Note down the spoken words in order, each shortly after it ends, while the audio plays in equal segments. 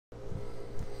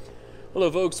Hello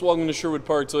folks, welcome to Sherwood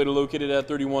Park Toyota, located at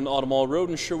 31 Automall Road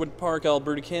in Sherwood Park,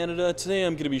 Alberta, Canada. Today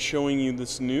I'm going to be showing you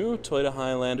this new Toyota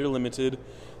Highlander Limited.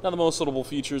 Now the most notable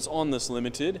features on this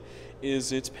Limited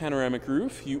is its panoramic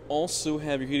roof. You also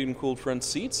have your heated and cooled front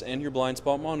seats and your blind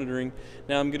spot monitoring.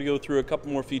 Now I'm going to go through a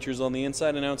couple more features on the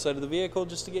inside and outside of the vehicle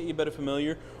just to get you better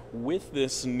familiar with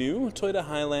this new Toyota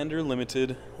Highlander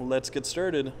Limited. Let's get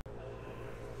started.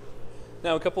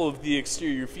 Now, a couple of the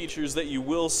exterior features that you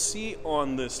will see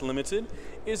on this Limited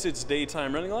is its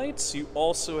daytime running lights. You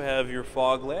also have your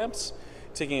fog lamps.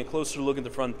 Taking a closer look at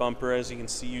the front bumper, as you can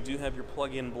see, you do have your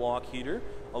plug-in block heater,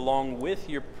 along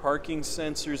with your parking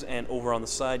sensors, and over on the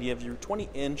side you have your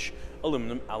 20-inch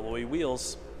aluminum alloy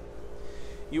wheels.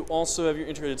 You also have your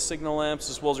integrated signal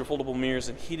lamps, as well as your foldable mirrors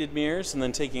and heated mirrors. And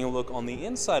then taking a look on the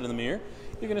inside of the mirror,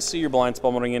 you're going to see your blind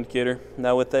spot monitoring indicator.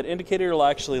 Now with that indicator, it'll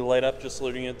actually light up, just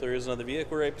alerting you that there is another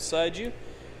vehicle right beside you.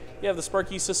 You have the spark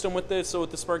key system with it, so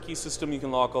with the spark key system you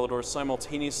can lock all the doors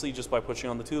simultaneously just by pushing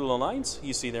on the two little lines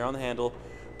you see there on the handle.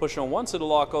 Push on once, it'll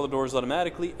lock all the doors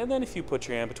automatically, and then if you put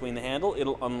your hand between the handle,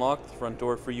 it'll unlock the front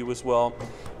door for you as well.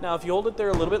 Now if you hold it there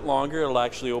a little bit longer, it'll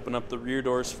actually open up the rear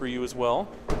doors for you as well.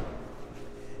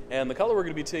 And the color we're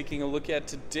going to be taking a look at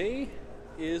today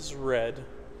is red.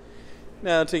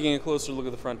 Now, taking a closer look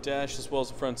at the front dash as well as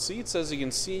the front seats, as you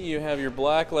can see, you have your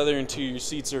black leather interior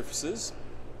seat surfaces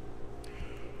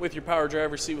with your power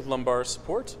driver's seat with lumbar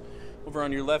support. Over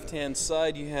on your left-hand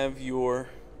side, you have your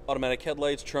automatic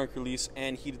headlights, trunk release,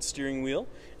 and heated steering wheel.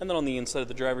 And then on the inside of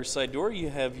the driver's side door, you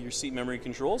have your seat memory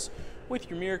controls with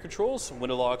your mirror controls,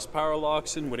 window locks, power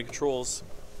locks, and window controls.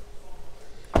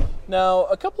 Now,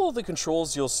 a couple of the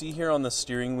controls you'll see here on the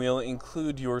steering wheel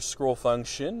include your scroll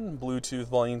function, Bluetooth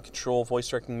volume control,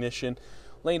 voice recognition,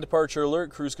 lane departure alert,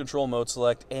 cruise control, mode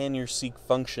select, and your seek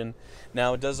function.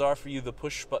 Now, it does offer you the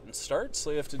push button start,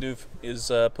 so all you have to do is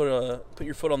put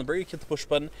your foot on the brake, hit the push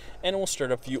button, and it will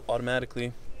start up for you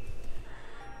automatically.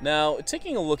 Now,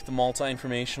 taking a look at the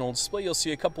multi-informational display, you'll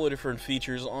see a couple of different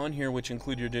features on here, which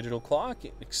include your digital clock,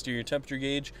 exterior temperature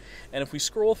gauge, and if we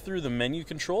scroll through the menu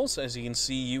controls, as you can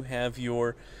see, you have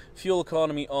your fuel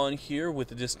economy on here with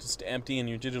the distance to empty and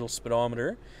your digital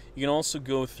speedometer. You can also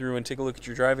go through and take a look at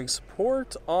your driving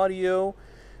support, audio,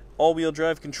 all-wheel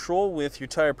drive control with your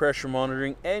tire pressure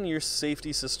monitoring, and your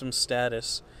safety system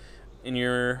status. In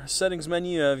your settings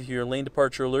menu, you have your lane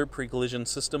departure alert, pre-collision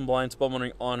system, blind spot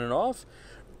monitoring on and off,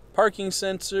 parking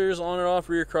sensors on and off,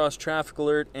 rear cross traffic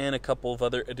alert, and a couple of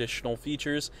other additional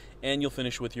features, and you'll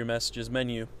finish with your messages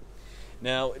menu.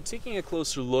 Now, taking a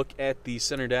closer look at the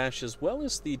center dash as well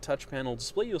as the touch panel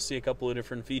display, you'll see a couple of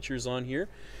different features on here.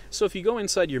 So if you go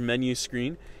inside your menu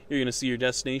screen, you're going to see your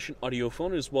destination, audio,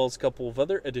 phone, as well as a couple of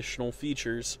other additional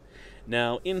features.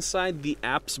 Now, inside the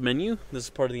apps menu, this is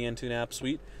part of the Entune app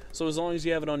suite, so as long as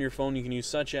you have it on your phone, you can use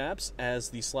such apps as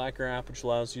the Slacker app, which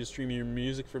allows you to stream your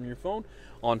music from your phone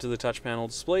onto the touch panel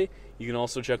display. You can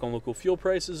also check on local fuel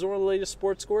prices or the latest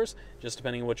sports scores, just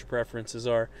depending on what your preferences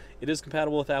are. It is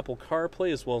compatible with Apple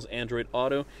CarPlay as well as Android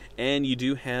Auto, and you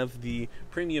do have the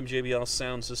premium JBL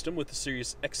sound system with the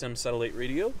Sirius XM satellite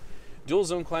radio. Dual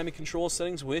zone climate control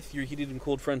settings with your heated and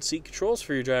cooled front seat controls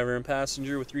for your driver and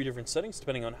passenger with 3 different settings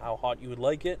depending on how hot you would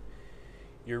like it.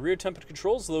 Your rear temperature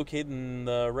controls located in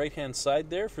the right-hand side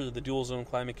there for the dual zone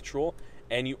climate control,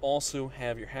 and you also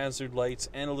have your hazard lights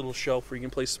and a little shelf where you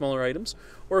can place smaller items,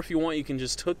 or if you want, you can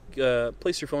just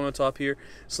place your phone on top here,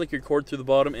 slink your cord through the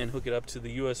bottom, and hook it up to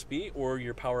the USB or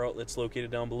your power outlets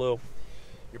located down below.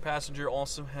 Your passenger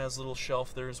also has a little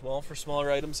shelf there as well for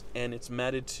smaller items, and it's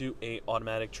matted to a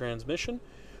automatic transmission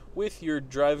with your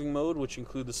driving mode, which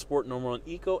include the Sport, Normal, and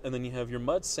Eco, and then you have your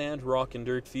mud, sand, rock, and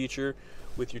dirt feature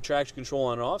with your traction control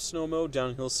on and off, snow mode,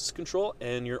 downhill assist control,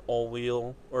 and your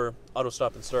all-wheel or auto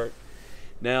stop and start.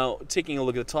 Now, taking a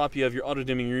look at the top, you have your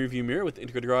auto-dimming rearview mirror with the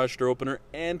integrated garage door opener,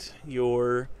 and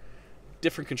your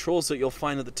different controls that you'll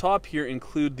find at the top here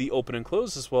include the open and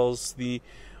close, as well as the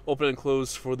open and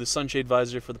close for the sunshade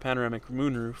visor for the panoramic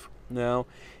moonroof. Now,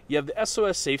 you have the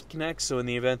SOS Safety Connect, so in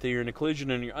the event that you're in a collision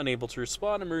and you're unable to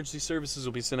respond, emergency services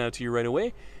will be sent out to you right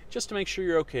away, just to make sure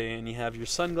you're okay. And you have your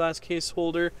sunglass case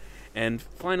holder. And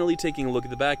finally, taking a look at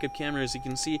the backup camera, as you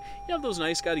can see, you have those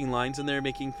nice guiding lines in there,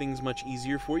 making things much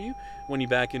easier for you when you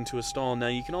back into a stall. Now,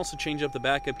 you can also change up the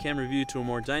backup camera view to a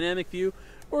more dynamic view,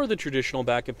 or the traditional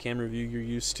backup camera view you're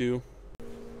used to.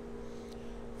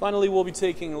 Finally, we'll be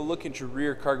taking a look at your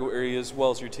rear cargo area as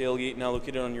well as your tailgate, now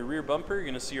located on your rear bumper. You're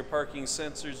going to see your parking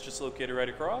sensors just located right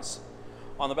across.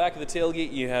 On the back of the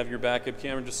tailgate, you have your backup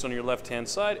camera just on your left-hand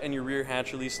side, and your rear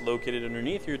hatch release located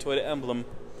underneath your Toyota emblem.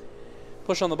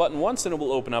 Push on the button once and it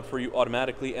will open up for you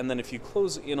automatically, and then if you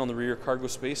close in on the rear cargo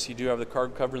space, you do have the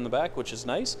cargo cover in the back, which is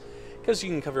nice. because you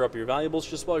can cover up your valuables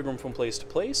just while you're going from place to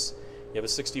place. You have a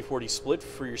 60-40 split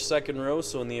for your second row,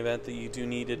 so in the event that you do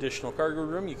need additional cargo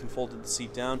room, you can fold the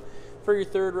seat down. For your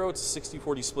third row, it's a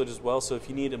 60-40 split as well, so if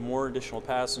you need more additional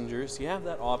passengers, you have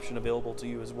that option available to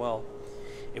you as well.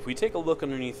 If we take a look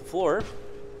underneath the floor,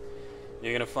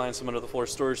 you're going to find some under the floor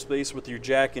storage space with your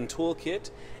jack and tool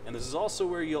kit, and this is also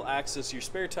where you'll access your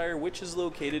spare tire, which is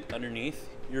located underneath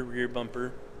your rear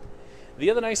bumper. The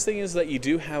other nice thing is that you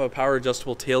do have a power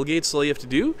adjustable tailgate, so all you have to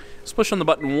do is push on the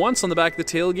button once on the back of the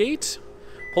tailgate,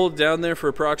 hold it down there for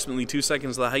approximately 2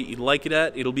 seconds the height you'd like it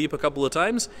at. It'll beep a couple of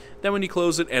times. Then when you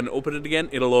close it and open it again,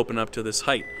 it'll open up to this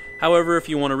height. However, if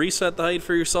you want to reset the height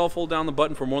for yourself, hold down the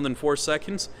button for more than 4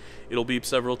 seconds. It'll beep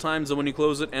several times, and when you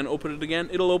close it and open it again,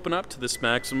 it'll open up to this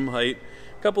maximum height.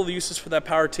 A couple of uses for that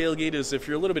power tailgate is if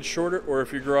you're a little bit shorter or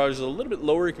if your garage is a little bit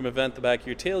lower, you can prevent the back of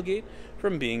your tailgate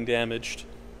from being damaged.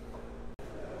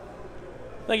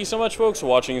 Thank you so much, folks, for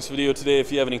watching this video today.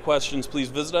 If you have any questions, please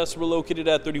visit us. We're located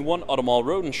at 31 Automall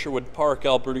Road in Sherwood Park,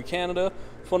 Alberta, Canada.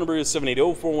 Phone number is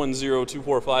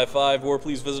 780-410-2455, or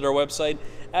please visit our website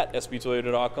at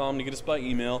sbtoyota.com to get us by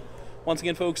email. Once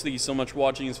again, folks, thank you so much for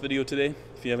watching this video today.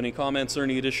 If you have any comments or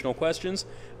any additional questions,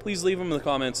 please leave them in the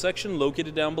comments section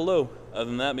located down below. Other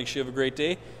than that, make sure you have a great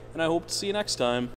day, and I hope to see you next time.